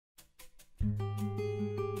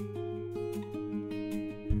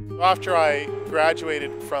After I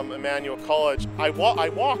graduated from Emmanuel College, I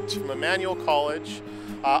walked from Emmanuel College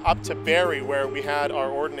up to Barrie, where we had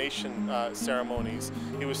our ordination ceremonies.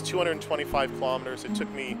 It was 225 kilometers. It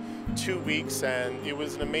took me 2 weeks, and it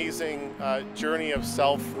was an amazing journey of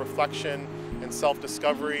self-reflection and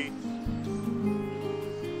self-discovery.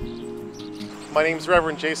 My name is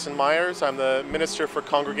Reverend Jason Meyers. I'm the Minister for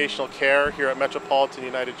Congregational Care here at Metropolitan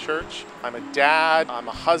United Church. I'm a dad, I'm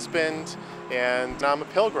a husband, and I'm a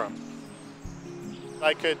pilgrim.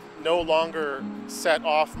 I could no longer set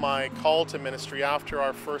off my call to ministry after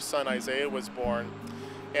our first son Isaiah was born.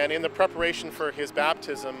 And in the preparation for his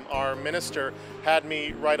baptism, our minister had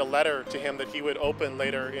me write a letter to him that he would open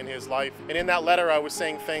later in his life. And in that letter I was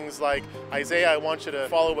saying things like, Isaiah, I want you to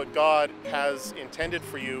follow what God has intended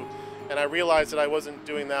for you. And I realized that I wasn't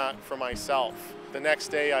doing that for myself. The next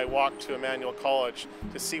day I walked to Emmanuel College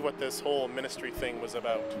to see what this whole ministry thing was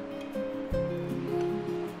about.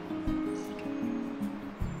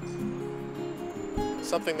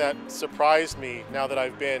 Something that surprised me now that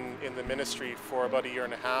I've been in the ministry for about 1.5 years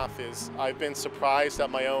is I've been surprised at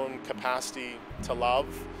my own capacity to love.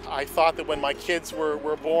 I thought that when my kids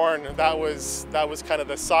were born, that was kind of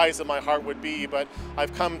the size that my heart would be, but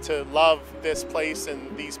I've come to love this place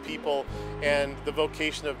and these people and the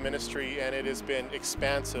vocation of ministry, and it has been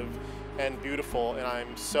expansive and beautiful, and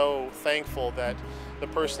I'm so thankful that the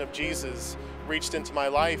person of Jesus reached into my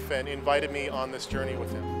life and invited me on this journey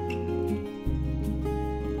with him.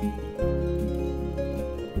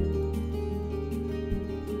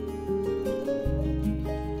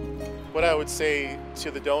 What I would say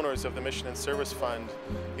to the donors of the Mission and Service Fund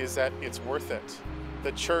is that it's worth it.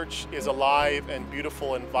 The church is alive and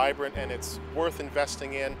beautiful and vibrant, and it's worth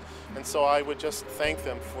investing in, and so I would just thank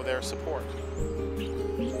them for their support.